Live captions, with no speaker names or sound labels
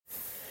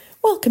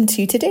Welcome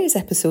to today's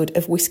episode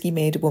of Whiskey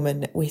Made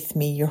Woman with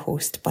me, your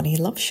host, Bunny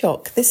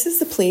Loveshock. This is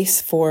the place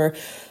for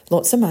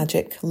lots of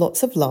magic,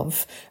 lots of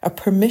love, a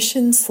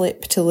permission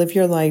slip to live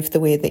your life the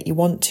way that you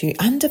want to,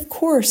 and of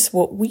course,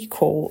 what we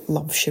call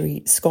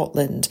Luxury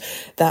Scotland.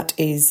 That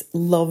is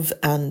love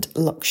and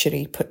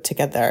luxury put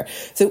together.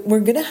 So we're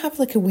going to have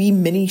like a wee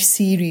mini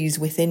series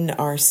within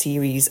our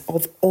series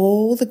of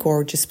all the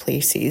gorgeous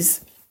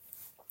places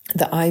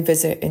that I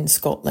visit in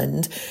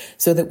Scotland,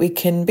 so that we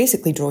can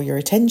basically draw your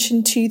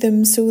attention to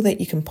them, so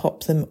that you can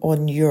pop them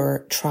on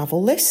your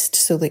travel list,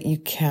 so that you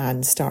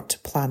can start to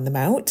plan them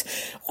out,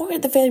 or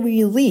at the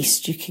very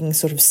least you can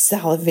sort of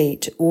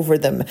salivate over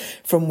them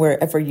from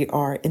wherever you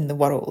are in the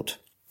world.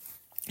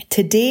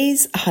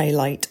 Today's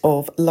highlight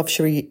of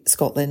Luxury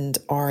Scotland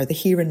are the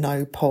Here and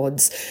Now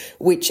pods,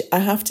 which I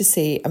have to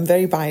say I'm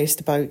very biased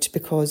about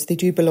because they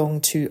do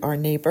belong to our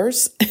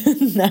neighbours,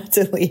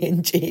 Natalie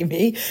and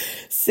Jamie.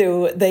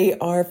 So they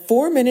are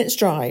 4 minutes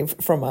drive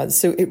from us.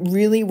 So it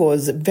really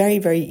was very,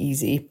 very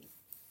easy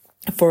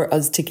for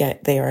us to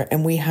get there,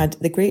 and we had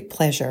the great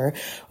pleasure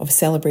of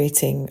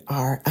celebrating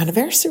our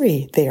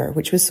anniversary there,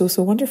 which was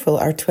so wonderful,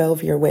 our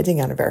 12-year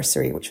wedding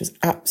anniversary, which was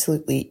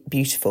absolutely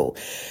beautiful.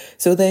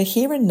 So the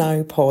Here and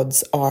Now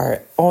pods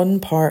are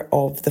on part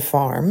of the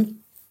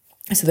farm.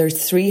 So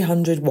there's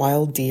 300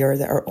 wild deer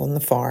that are on the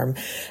farm,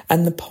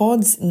 and the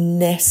pods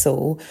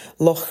nestle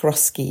Loch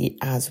Rusky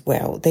as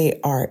well. They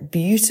are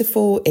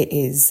beautiful. It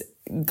is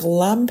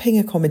glamping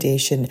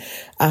accommodation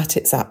at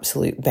its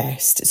absolute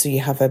best. So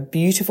you have a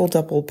beautiful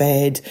double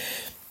bed,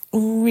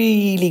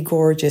 really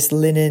gorgeous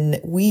linen,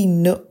 wee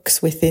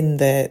nooks within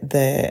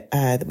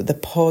the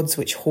pods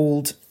which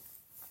hold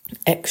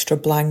extra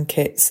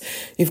blankets.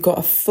 You've got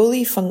a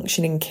fully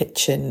functioning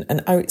kitchen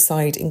and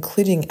outside,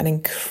 including an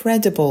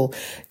incredible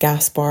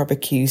gas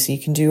barbecue, so you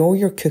can do all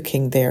your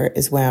cooking there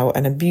as well,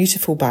 and a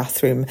beautiful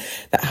bathroom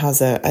that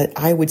has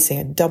I would say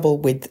a double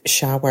width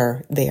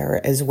shower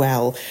there as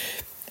well.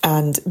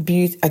 And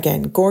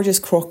again, gorgeous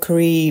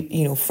crockery,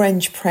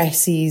 French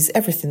presses,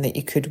 everything that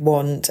you could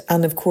want.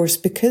 And of course,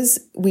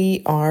 because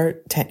we are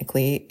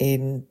technically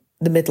in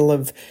the middle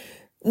of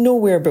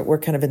nowhere, but we're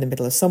kind of in the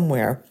middle of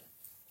somewhere,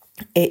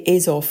 it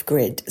is off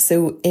grid.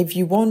 So if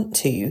you want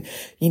to,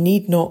 you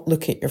need not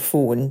look at your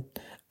phone,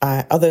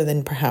 other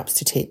than perhaps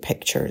to take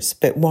pictures.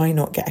 But why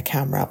not get a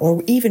camera?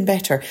 Or even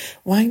better,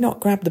 why not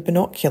grab the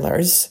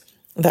binoculars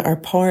that are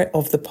part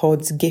of the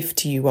pod's gift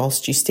to you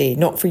whilst you stay,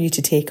 not for you to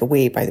take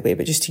away, by the way,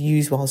 but just to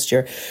use whilst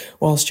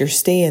you're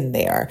staying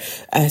there,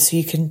 so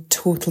you can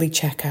totally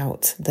check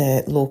out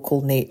the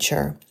local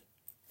nature.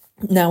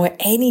 Now, at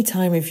any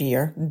time of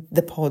year,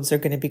 the pods are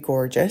going to be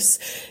gorgeous.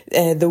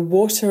 The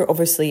water,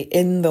 obviously,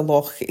 in the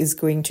loch is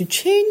going to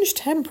change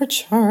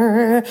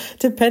temperature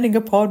depending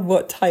upon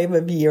what time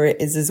of year it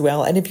is as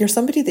well. And if you're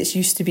somebody that's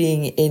used to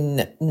being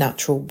in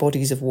natural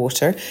bodies of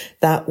water,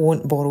 that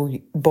won't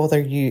bother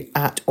you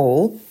at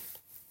all.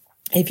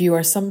 If you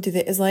are somebody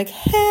that is like,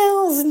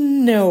 hells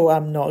no,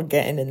 I'm not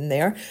getting in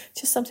there,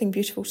 just something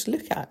beautiful to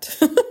look at.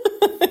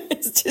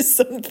 It's just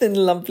something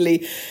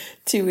lovely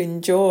to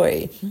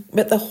enjoy.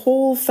 But the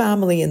whole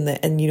family and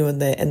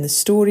the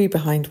story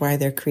behind why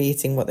they're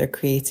creating what they're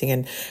creating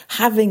and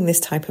having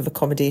this type of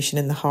accommodation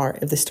in the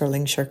heart of the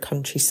Stirlingshire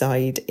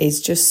countryside is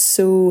just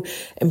so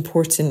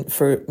important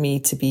for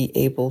me to be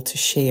able to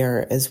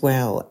share as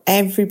well.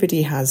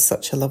 Everybody has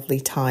such a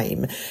lovely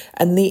time.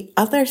 And the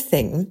other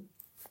thing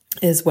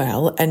as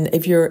well, and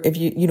if you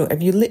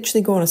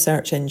literally go on a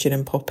search engine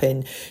and pop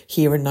in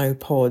Here and Now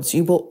pods,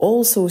 you will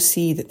also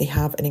see that they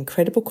have an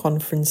incredible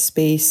conference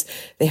space.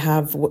 They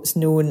have what's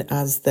known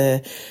as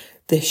the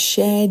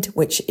shed,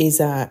 which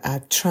is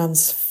a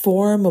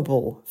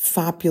transformable,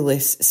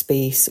 fabulous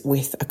space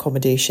with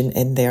accommodation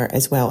in there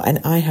as well. And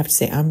I have to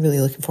say, I'm really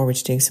looking forward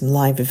to doing some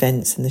live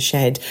events in the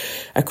shed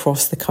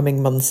across the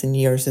coming months and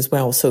years as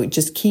well. So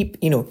just keep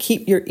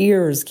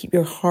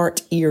your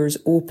heart ears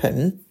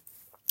open,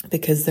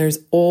 because there's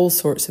all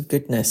sorts of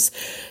goodness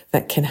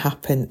that can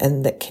happen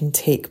and that can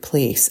take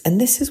place.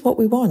 And this is what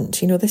we want.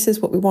 This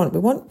is what we want. We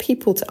want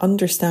people to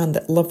understand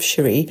that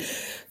luxury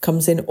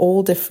comes in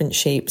all different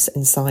shapes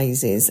and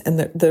sizes, and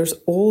that there's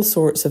all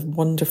sorts of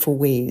wonderful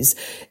ways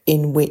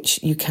in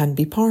which you can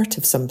be part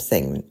of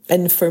something.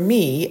 And for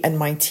me and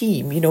my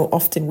team,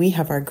 often we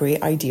have our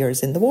great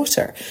ideas in the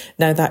water.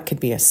 Now that could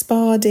be a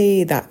spa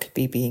day, that could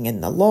be being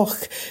in the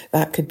loch,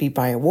 that could be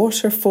by a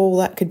waterfall,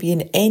 that could be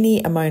in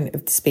any amount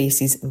of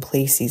spaces and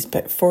places.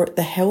 But for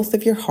the health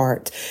of your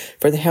heart,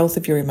 for the health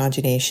of your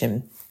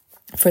imagination,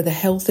 for the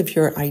health of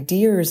your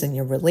ideas and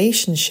your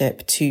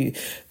relationship to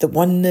the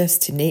oneness,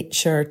 to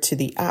nature, to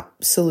the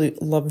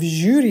absolute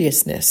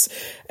luxuriousness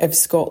of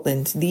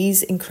Scotland,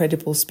 these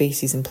incredible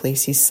spaces and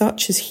places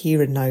such as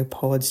Here and Now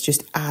pods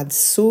just add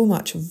so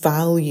much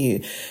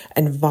value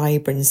and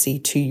vibrancy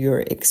to your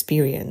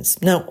experience.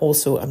 Now,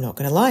 also, I'm not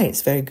going to lie,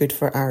 it's very good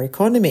for our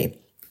economy.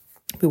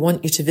 We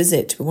want you to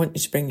visit. We want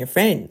you to bring your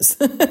friends.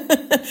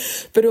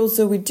 But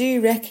also we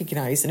do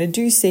recognise, and I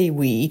do say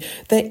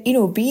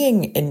that,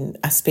 being in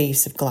a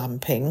space of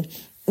glamping,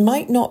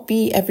 might not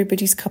be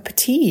everybody's cup of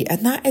tea,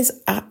 and that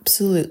is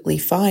absolutely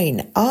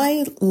fine.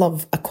 I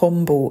love a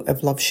combo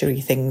of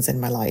luxury things in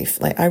my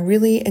life. Like, I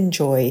really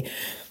enjoy,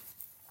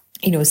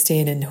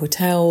 staying in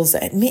hotels,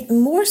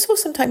 more so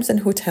sometimes in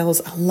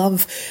hotels. I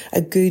love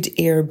a good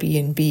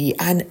Airbnb.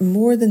 And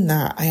more than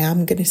that, I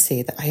am going to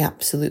say that I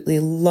absolutely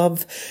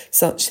love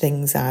such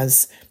things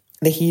as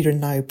the here and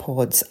now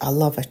pods. I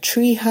love a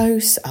tree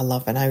house. I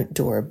love an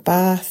outdoor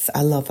bath.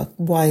 I love a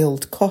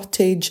wild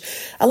cottage.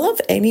 I love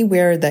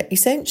anywhere that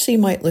essentially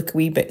might look a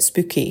wee bit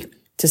spooky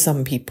to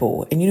some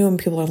people. And when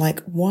people are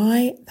like,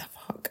 why the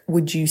fuck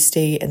would you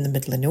stay in the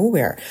middle of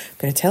nowhere? I'm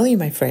going to tell you,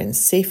 my friends,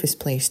 safest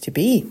place to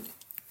be.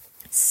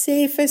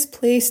 Safest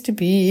place to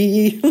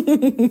be.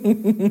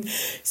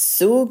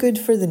 So good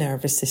for the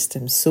nervous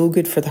system, so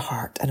good for the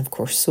heart, and of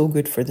course so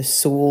good for the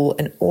soul,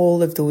 and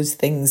all of those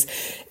things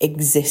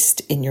exist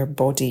in your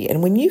body.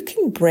 And when you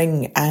can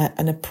bring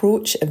an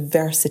approach of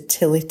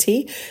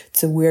versatility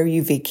to where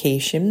you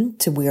vacation,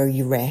 to where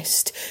you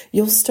rest,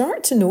 you'll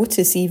start to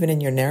notice, even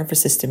in your nervous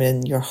system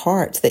and your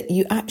heart, that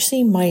you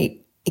actually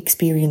might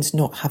experience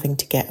not having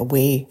to get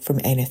away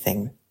from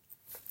anything.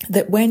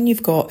 That when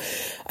you've got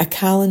a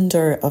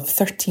calendar of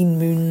 13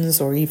 moons,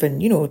 or even,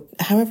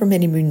 however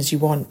many moons you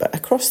want, but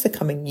across the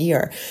coming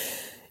year,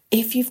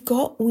 if you've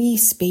got wee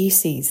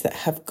spaces that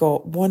have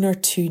got 1 or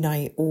 2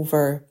 night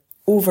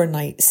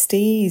overnight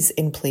stays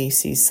in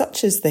places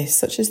such as this,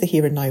 such as the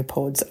Here and Now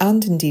pods,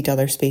 and indeed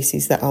other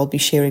spaces that I'll be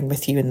sharing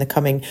with you in the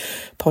coming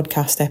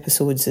podcast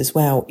episodes as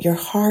well, your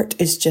heart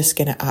is just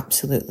going to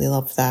absolutely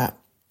love that.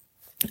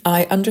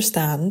 I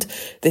understand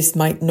this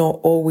might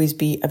not always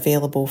be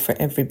available for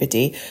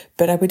everybody,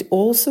 but I would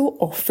also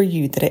offer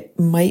you that it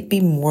might be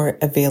more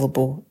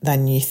available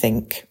than you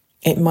think.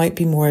 It might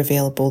be more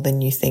available than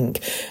you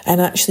think.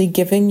 And actually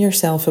giving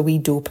yourself a wee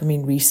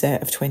dopamine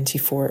reset of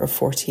 24 or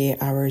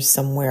 48 hours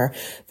somewhere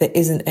that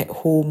isn't at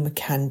home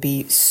can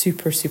be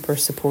super, super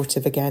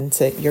supportive again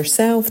to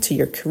yourself, to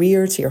your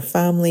career, to your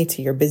family,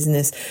 to your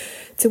business,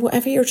 to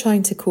whatever you're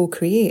trying to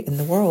co-create in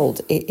the world.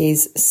 It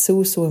is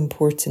so, so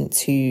important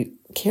to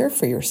care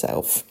for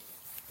yourself,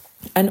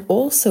 and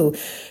also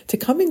to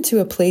come into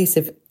a place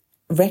of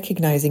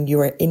recognizing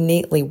you are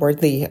innately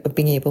worthy of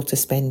being able to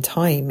spend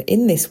time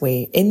in this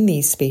way, in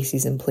these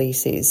spaces and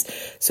places,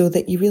 so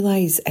that you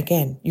realize,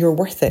 again, you're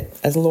worth it,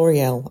 as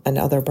L'Oreal and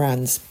other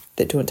brands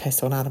that don't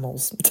test on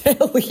animals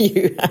tell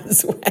you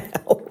as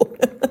well.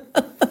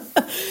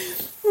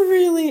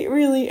 Really,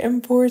 really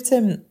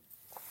important.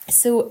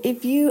 So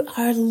if you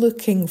are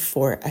looking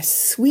for a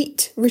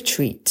sweet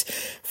retreat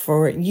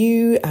for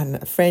you and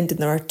a friend, and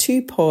there are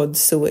 2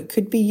 pods, so it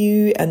could be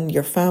you and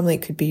your family,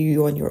 it could be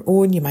you on your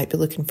own. You might be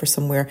looking for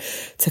somewhere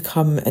to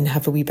come and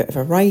have a wee bit of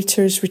a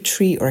writer's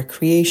retreat or a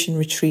creation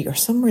retreat, or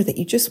somewhere that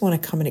you just want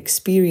to come and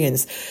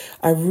experience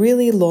a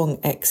really long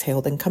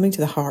exhale. Then coming to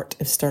the heart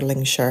of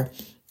Stirlingshire,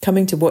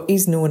 coming to what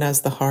is known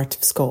as the heart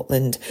of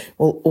Scotland,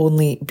 will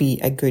only be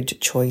a good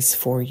choice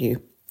for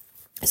you.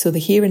 So the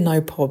Here and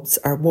Now pods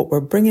are what we're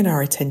bringing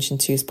our attention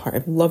to as part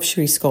of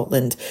Luxury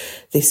Scotland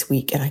this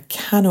week, and I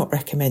cannot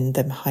recommend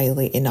them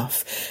highly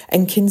enough.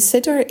 And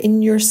consider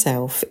in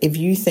yourself, if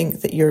you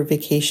think that your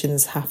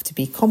vacations have to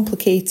be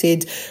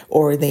complicated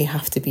or they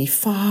have to be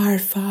far,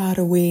 far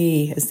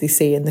away, as they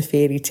say in the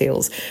fairy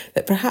tales,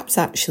 that perhaps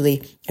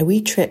actually a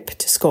wee trip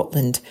to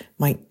Scotland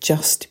might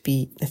just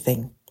be the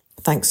thing.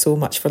 Thanks so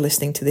much for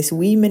listening to this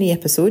wee mini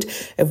episode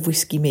of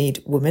Whiskey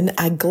Made Woman,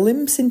 a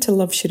glimpse into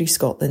Luxury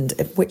Scotland,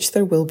 of which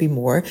there will be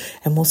more,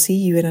 and we'll see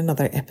you in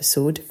another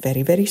episode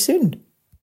very, very soon.